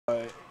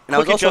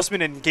quick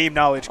adjustment and game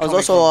knowledge. I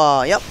was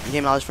also, yep,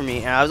 game knowledge for me.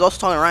 And I was also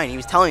talking to Ryan. He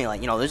was telling me,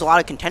 like, there's a lot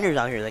of contenders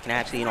out here that can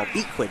actually,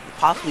 beat Quidd,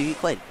 possibly beat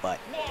Quidd, but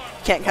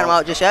can't count him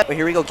out just yet. But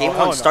here we go, game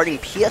one, starting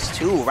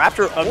PS2.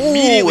 Raptor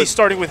immediately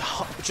starting with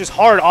just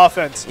hard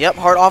offense. Yep,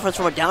 hard offense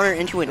from a downer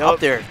into an up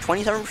there,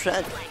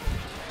 27%.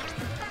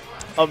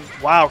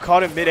 Wow,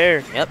 caught him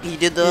midair. Yep, he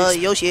did the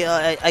Yoshi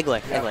egg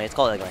lay. It's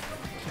called egg lay.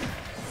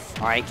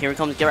 All right, here he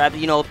comes.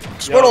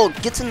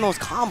 Squirtle gets in those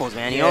combos,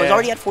 man. He's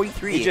already at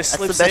 43. He just That's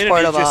slips the best in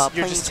part and of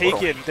you're just playing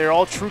taking. They're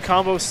all true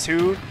combos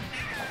too.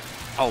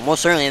 Oh,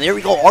 most certainly. And there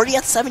we go. Already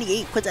at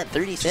 78. Quidd's at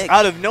 36. Just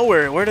out of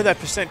nowhere. Where did that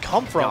percent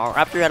come from?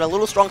 Raptor had a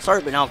little strong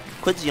start, but now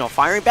Quidd's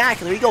firing back.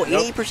 And there we go.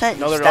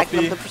 88%. Stacking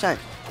up the percent.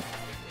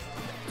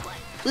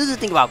 This is the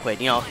thing about Quidd.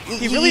 He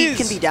really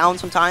can be down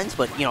sometimes,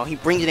 but he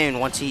brings it in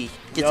once he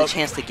gets a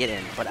chance to get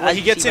in. But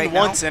he gets in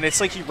once, and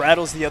it's like he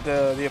rattles the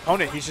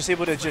opponent. He's just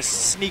able to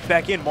just sneak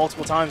back in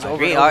multiple times.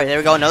 Over and over. All right, there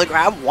we go. Another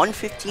grab.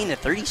 115 to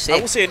 36. I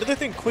will say another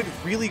thing Quidd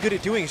really good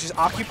at doing is just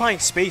occupying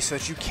space so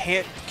that you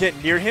can't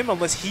get near him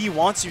unless he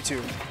wants you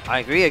to. I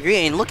agree.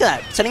 And look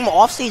at that, setting him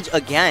off stage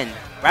again.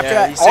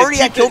 Raptor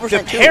already at kill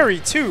percent too. Parry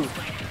too.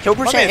 Kill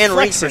percent and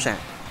rage percent.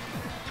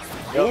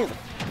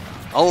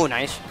 Oh,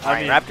 nice. All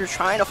right, Raptor's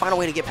trying to find a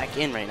way to get back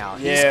in right now.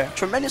 He's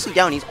tremendously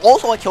down. He's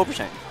also at kill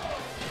percent.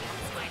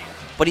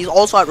 But he's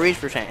also at rage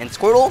percent. And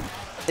Squirtle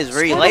is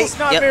very light. He's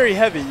not very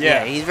heavy,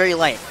 Yeah, he's very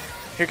light.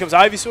 Here comes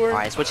Ivysaur. All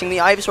right, switching the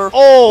Ivysaur.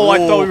 Oh, I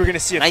thought we were going to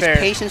see a fair. Nice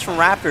patience from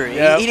Raptor.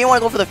 He didn't want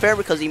to go for the fair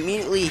because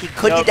immediately he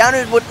could get down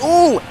there, but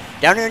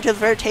down there into the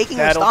fair, taking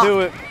the stop. That'll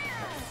do it.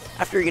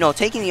 After,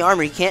 taking the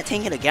armor, he can't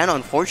take it again,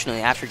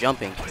 unfortunately, after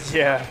jumping.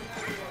 Yeah.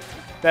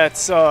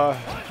 That's,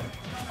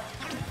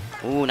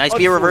 Ooh, nice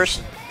B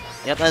reverse.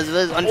 Yep, that's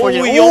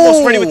unfortunate. He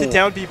almost ready with the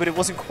down B, but it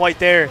wasn't quite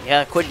there.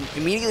 Yeah, Quidd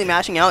immediately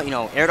mashing out,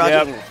 air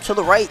dodging to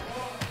the right.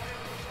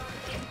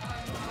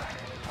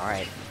 All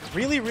right.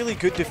 Really, really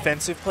good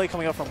defensive play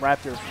coming up from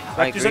Raptor.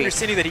 Raptor's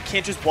understanding that he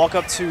can't just walk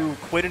up to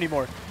Quidd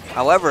anymore.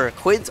 However,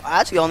 Quidd's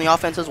actually on the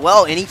offense as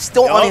well, and he's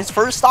still on his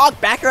first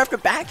stock, backer after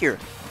backer.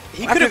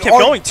 He could have kept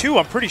going too,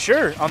 I'm pretty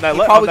sure, on that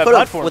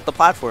platform. With the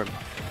platform.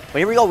 But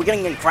here we go, we're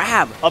getting a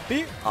grab. Up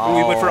B? Oh,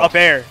 we went for up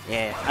air.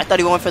 Yeah, I thought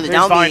he went for the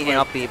down B and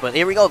up B, but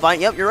here we go,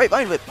 Vine. Yep, you're right,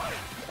 Vine Whip.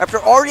 After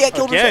already at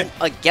kill percent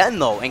again,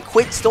 though, and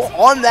Quidd still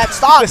on that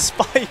stock. The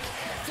spike.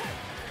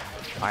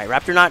 All right,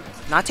 Raptor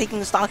not taking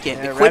the stock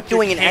yet. Yeah, Quidd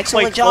doing an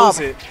excellent job.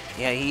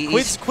 Yeah,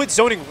 Quidd's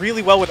zoning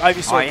really well with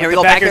Ivysaur. All right, here we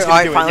go, backer. All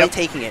right, finally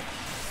taking it.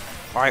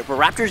 All right, but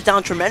Raptor's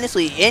down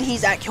tremendously, and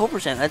he's at kill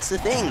percent. That's the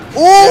thing.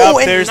 Ooh,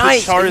 and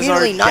nice.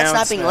 Immediately not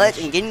snapping ledge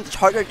and getting the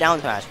Charizard down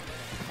smash.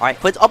 All right,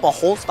 Quidd's up a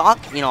whole stock,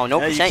 no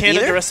percent either. You can't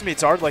underestimate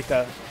Zard like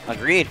that.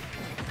 Agreed.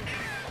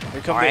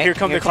 Here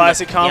come the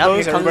classic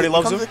combos. Everybody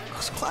loves them.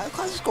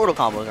 Classic Squirtle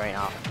combos right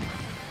now.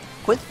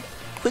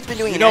 Quidd's been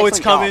doing an excellent job. It's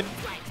coming.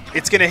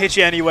 It's going to hit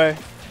you anyway.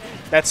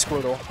 That's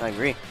Squirtle. I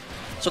agree.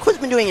 So Quidd's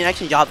been doing an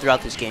excellent job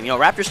throughout this game.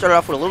 Raptor started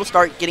off with a little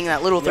start, getting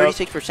that little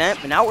 36%,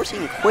 but now we're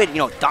seeing Quidd,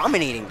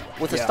 dominating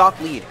with a stock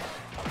lead.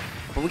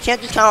 But we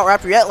can't just count out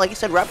Raptor yet. Like I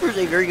said, Raptor is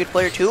a very good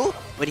player too,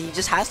 but he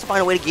just has to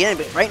find a way to get in.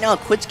 But right now,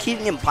 Quidd's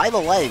keeping him by the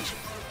ledge.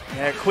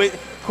 Yeah, Quidd.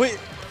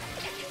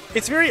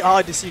 It's very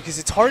odd to see because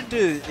it's hard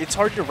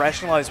to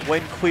rationalize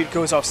when Quidd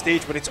goes off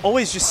stage, but it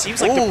always just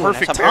seems like the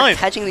perfect time.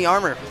 Catching the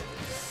armor.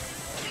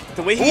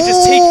 The way he can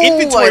just take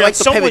inventory on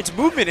someone's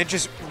movement and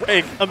just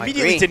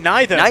immediately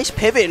deny them. Nice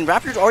pivot, and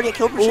Raptor's already at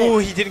kill percent. Ooh,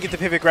 he didn't get the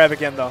pivot grab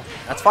again, though.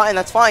 That's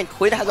fine.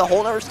 Quidd has a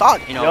whole other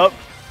stock, Yup.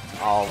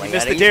 Oh my he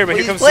missed the dare, but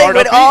here comes Zard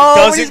up.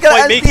 Doesn't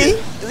quite make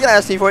it. He's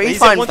got SD for it. He's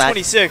fine with that.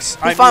 He's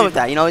fine with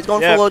that. He's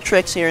going for little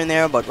tricks here and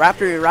there, but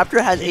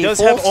Raptor has he does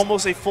have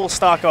almost a full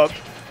stock up.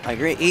 I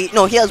agree. He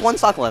has one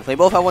stock left. They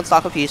both have one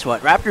stock apiece.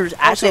 What? Raptor's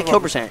actually at kill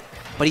percent,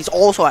 but he's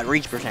also at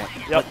reach percent.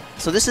 Yep.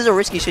 So this is a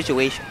risky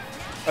situation.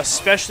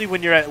 Especially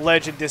when you're at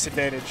ledge and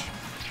disadvantage.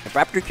 If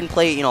Raptor can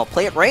play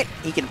it right,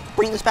 he can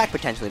bring this back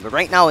potentially. But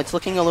right now, it's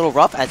looking a little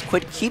rough as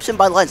Quidd keeps him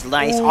by ledge.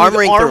 Nice,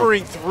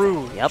 armoring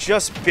through. Yep.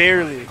 Just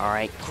barely. All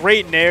right.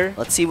 Great nair.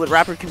 Let's see what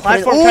Raptor can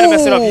play. Platform kind of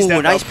messed it up. He's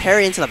dead. Nice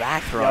parry into the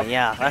back throw.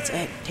 Yeah, that's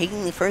it.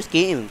 Taking the first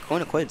game,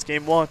 going to Quidd. It's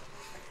game one.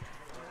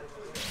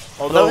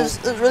 Although it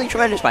was really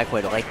tremendous by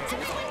Quidd. Like,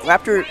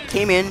 Raptor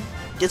came in,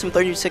 did some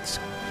 36%,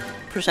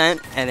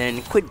 and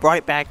then Quidd brought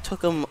it back,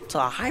 took him to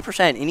a high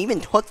percent, and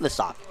even took the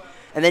stock.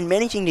 And then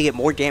managing to get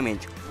more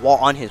damage while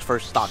on his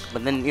first stock.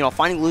 But then,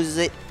 finally loses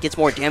it, gets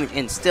more damage,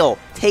 and still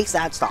takes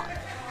that stock.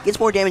 Gets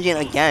more damage in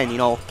again,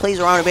 plays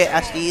around a bit,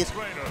 SDs,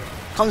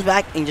 comes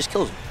back, and just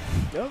kills him.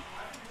 Yep.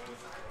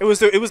 It was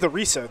the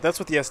reset. That's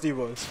what the SD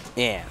was.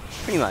 Yeah,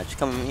 pretty much.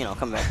 Coming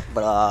back.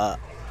 But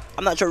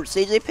I'm not sure what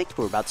stage they picked.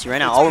 We're about to see right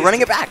now. We're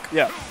running it back.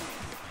 Yeah.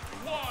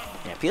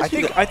 Yeah,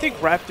 I think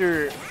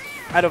Raptor,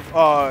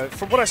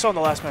 from what I saw in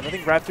the last match, I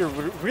think Raptor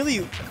would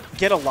really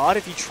get a lot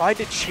if he tried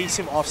to chase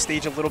him off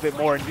stage a little bit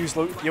more and use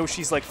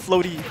Yoshi's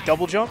floaty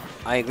double jump.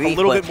 I agree. A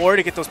little bit more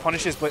to get those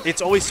punishes, but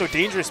it's always so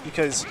dangerous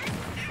because,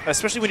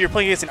 especially when you're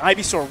playing against an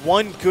Ivysaur,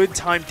 one good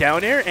time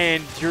down air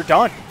and you're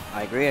done.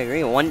 I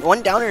agree.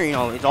 One down air,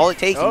 is all it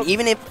takes. And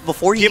even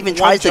before he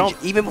tries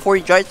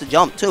to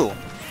jump too.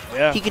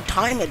 Yeah. He could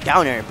time it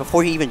down there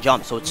before he even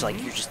jumps, so it's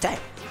like you're just dead.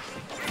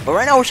 But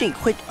right now we're seeing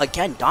Quidd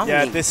again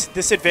dominating. Yeah,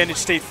 this advantage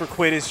state for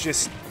Quidd is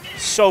just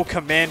so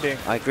commanding.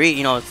 I agree.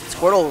 You know,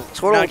 Squirtle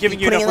not giving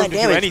you enough room to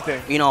do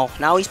anything. You know,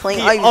 now he's playing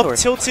He Ivysaur. up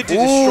tilted to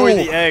destroy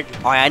the egg.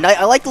 All right,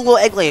 I like the little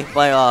egg lay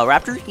by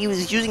Raptor. He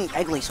was using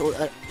egg lay so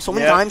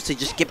many times to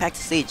just get back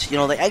to stage. You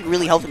know, the egg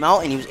really helped him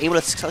out, and he was able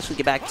to successfully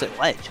get back to the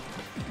ledge.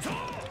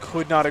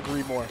 Could not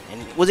agree more.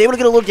 And was able to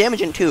get a little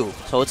damage in too.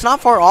 So it's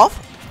not far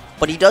off,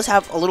 but he does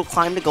have a little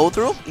climb to go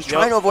through. He's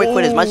trying to avoid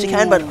Quidd as much as he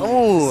can, but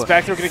Is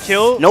back throw gonna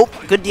kill? Nope.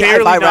 Good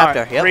DI by not.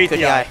 Raptor. Yep, Great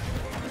good DI. DI.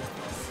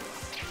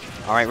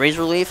 All right,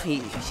 Razor Leaf.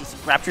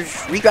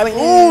 Raptor's re-grabbing.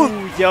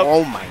 Ooh, yep.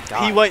 Oh my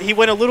god. He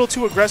went a little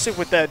too aggressive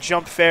with that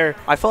jump fair.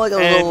 I felt like it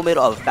was a little bit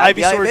of bad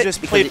DI Ivysaur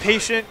just played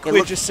patient.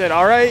 Quidd just said,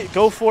 "All right,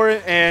 go for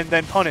it," and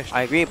then punished.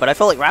 I agree, but I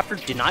felt like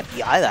Raptor did not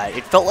DI that.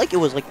 It felt like it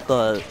was like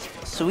the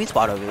sweet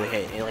spot of it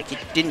hit. Like it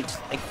didn't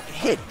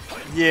hit.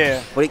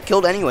 Yeah. But it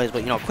killed anyways.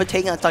 But you know, Quidd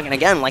taking that stock, and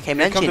again, like I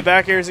mentioned, Come the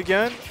back airs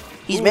again.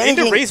 He's managing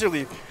into Razor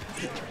Leaf.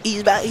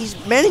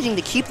 He's managing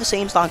to keep the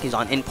same stock he's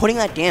on and putting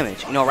that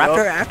damage. You know,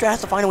 Raptor has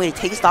to find a way to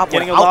take a stop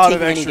without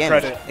taking any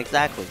damage. Credit.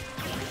 Exactly.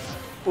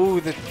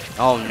 Ooh,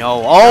 oh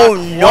no! Oh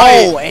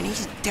no! And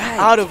he's dead.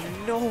 Out of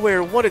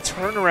nowhere, what a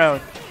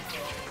turnaround!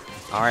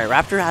 All right,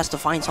 Raptor has to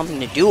find something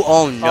to do.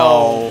 Oh no!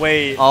 Oh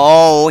wait!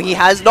 Oh, he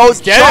has no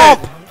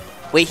jump.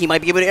 Wait, he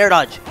might be able to air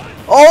dodge.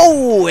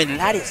 Oh, and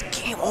that is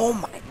game. Oh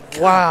my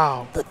god!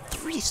 Wow! The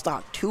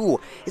 3-stock too.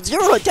 It's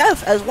 0 to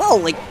death as well.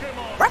 Like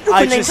Raptor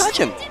couldn't even touch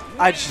him.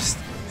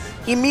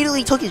 He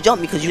immediately took his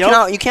jump because you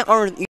can't